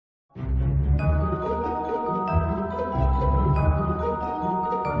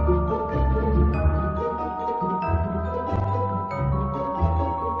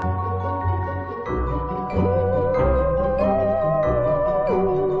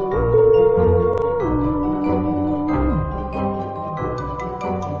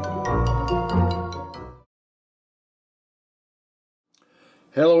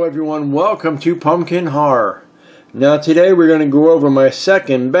everyone, welcome to Pumpkin Horror. Now today we're going to go over my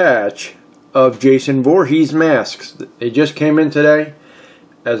second batch of Jason Voorhees masks. They just came in today.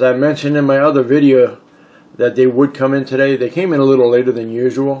 As I mentioned in my other video that they would come in today. They came in a little later than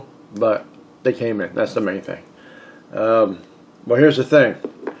usual, but they came in. That's the main thing. Well, here's the thing.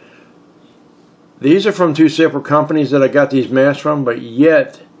 These are from two separate companies that I got these masks from, but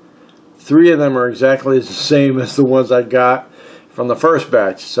yet three of them are exactly the same as the ones I got from the first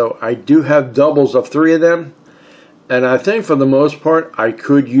batch. So I do have doubles of three of them, and I think for the most part I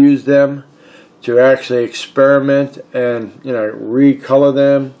could use them to actually experiment and recolor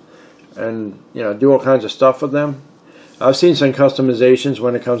them and do all kinds of stuff with them. I've seen some customizations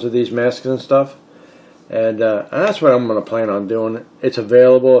when it comes to these masks and stuff, and that's what I'm going to plan on doing. It's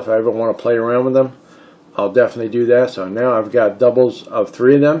available if I ever want to play around with them. I'll definitely do that. So now I've got doubles of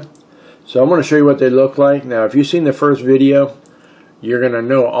three of them. So I'm going to show you what they look like. Now if you've seen the first video, you're going to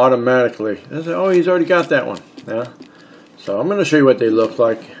know automatically. Oh, he's already got that one. Yeah. So I'm going to show you what they look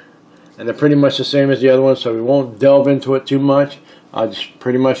like. And they're pretty much the same as the other ones, so we won't delve into it too much. I'll just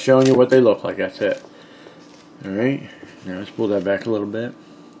pretty much showing you what they look like. That's it. Alright. Now let's pull that back a little bit.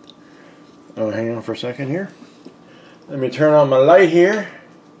 Oh, hang on for a second here. Let me turn on my light here.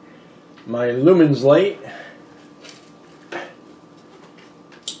 My lumens light.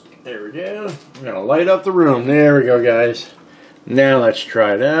 There we go. I'm going to light up the room. There we go, guys. Now let's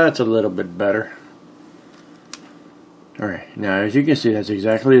try it. That's a little bit better. Alright, now as you can see, that's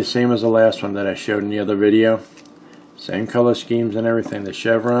exactly the same as the last one that I showed in the other video. Same color schemes and everything. The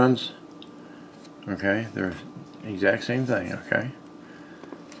chevrons, okay, they're the exact same thing, okay.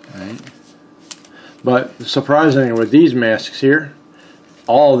 Alright. But surprisingly, with these masks here,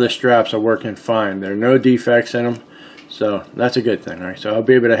 all the straps are working fine. There are no defects in them, so that's a good thing. Alright, so I'll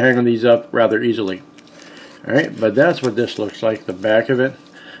be able to hang these up rather easily. Alright, but that's what this looks like, the back of it.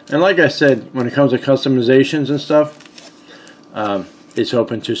 And like I said, when it comes to customizations and stuff, it's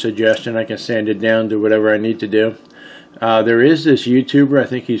open to suggestion. I can sand it down, do whatever I need to do. There is this YouTuber, I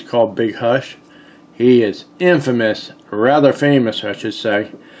think he's called Big Hush. He is infamous, rather famous I should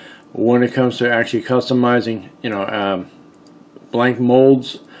say, when it comes to actually customizing, blank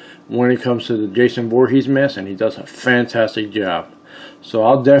molds when it comes to the Jason Voorhees mask, and he does a fantastic job. So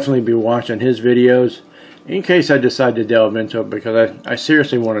I'll definitely be watching his videos in case I decide to delve into it, because I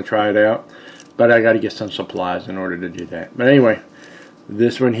seriously want to try it out, but I got to get some supplies in order to do that. But anyway,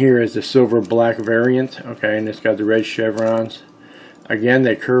 this one here is the silver black variant, okay, and it's got the red chevrons. Again,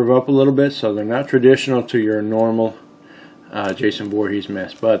 they curve up a little bit, so they're not traditional to your normal Jason Voorhees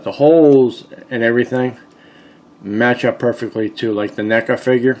mask, but the holes and everything match up perfectly to like the NECA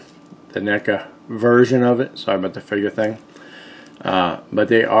figure, the NECA version of it. Sorry about the figure thing. But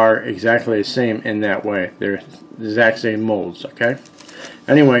they are exactly the same in that way. They're the exact same molds, okay?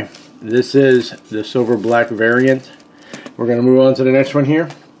 Anyway, this is the silver black variant. We're going to move on to the next one here.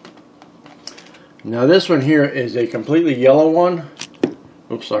 Now this one here is a completely yellow one.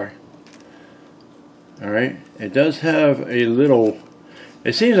 Oops, sorry. Alright, it does have a little,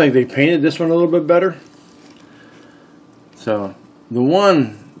 it seems like they painted this one a little bit better. So, the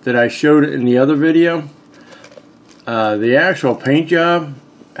one that I showed in the other video, the actual paint job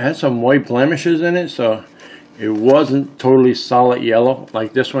had some white blemishes in it, so it wasn't totally solid yellow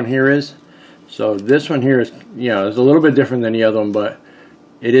like this one here is. So this one here is, it's a little bit different than the other one, but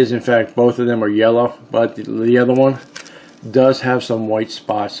it is in fact, both of them are yellow, but the other one does have some white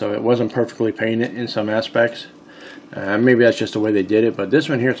spots, so it wasn't perfectly painted in some aspects. Maybe that's just the way they did it, but this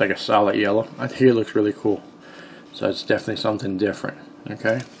one here is like a solid yellow. I think it looks really cool. So it's definitely something different,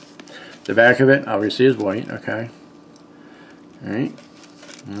 okay. The back of it obviously is white, okay. Alright,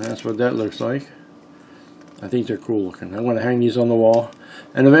 and that's what that looks like. I think they're cool looking. I'm going to hang these on the wall,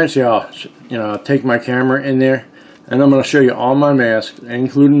 and eventually I'll take my camera in there, and I'm going to show you all my masks,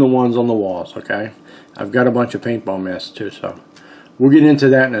 including the ones on the walls, okay. I've got a bunch of paintball masks too, so we'll get into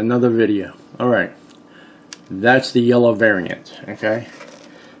that in another video. Alright, that's the yellow variant, okay.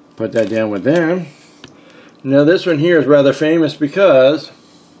 Put that down with them. Now this one here is rather famous because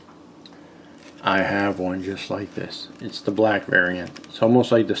I have one just like this. It's the black variant. It's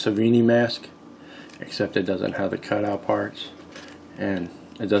almost like the Savini mask, except it doesn't have the cutout parts, and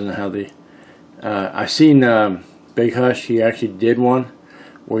it doesn't have the I seen Big Hush, he actually did one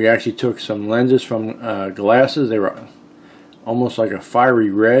where he actually took some lenses from glasses. They were almost like a fiery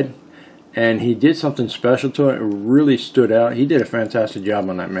red, and he did something special to it. It really stood out. He did a fantastic job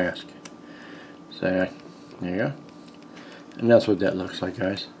on that mask. So there you go, and that's what that looks like,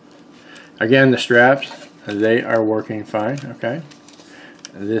 guys. Again, the straps, they are working fine, okay.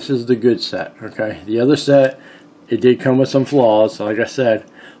 This is the good set, okay. The other set, it did come with some flaws, like I said,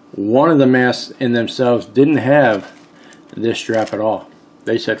 One of the masks in themselves didn't have this strap at all.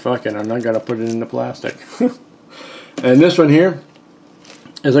 They said, fuck it, I'm not going to put it in the plastic. And this one here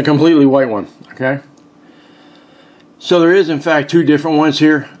is a completely white one, okay? So there is, in fact, two different ones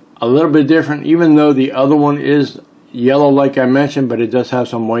here. A little bit different, even though the other one is yellow like I mentioned, but it does have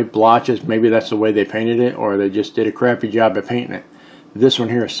some white blotches. Maybe that's the way they painted it, or they just did a crappy job at painting it. This one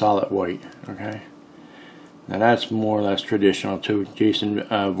here is solid white, okay? Now that's more or less traditional to Jason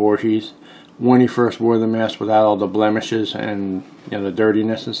Voorhees when he first wore the mask without all the blemishes and, you know, the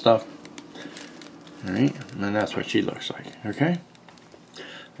dirtiness and stuff. Alright, and that's what she looks like, okay?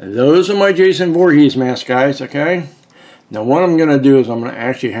 Those are my Jason Voorhees masks, guys, okay? Now what I'm going to do is I'm going to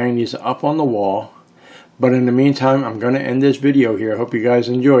actually hang these up on the wall. But in the meantime, I'm going to end this video here. I hope you guys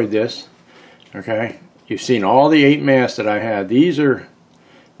enjoyed this, okay? You've seen all the 8 masks that I had. These are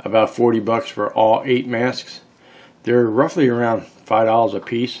about 40 bucks for all 8 masks. They're roughly around $5 a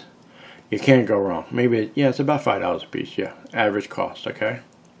piece. You can't go wrong. Maybe, yeah, it's about $5 a piece, yeah. Average cost, okay?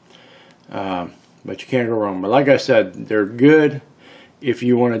 But you can't go wrong. But like I said, they're good if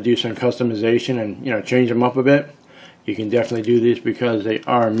you want to do some customization and, you know, change them up a bit. You can definitely do these because they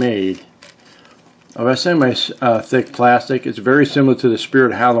are made of a semi-thick plastic. It's very similar to the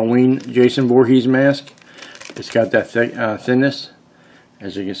Spirit Halloween Jason Voorhees mask. It's got that thick, thinness.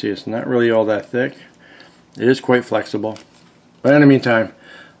 As you can see, it's not really all that thick. It is quite flexible. But in the meantime,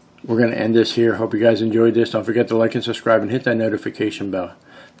 we're going to end this here. Hope you guys enjoyed this. Don't forget to like and subscribe and hit that notification bell.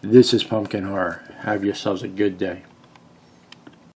 This is Pumpkin Horror. Have yourselves a good day.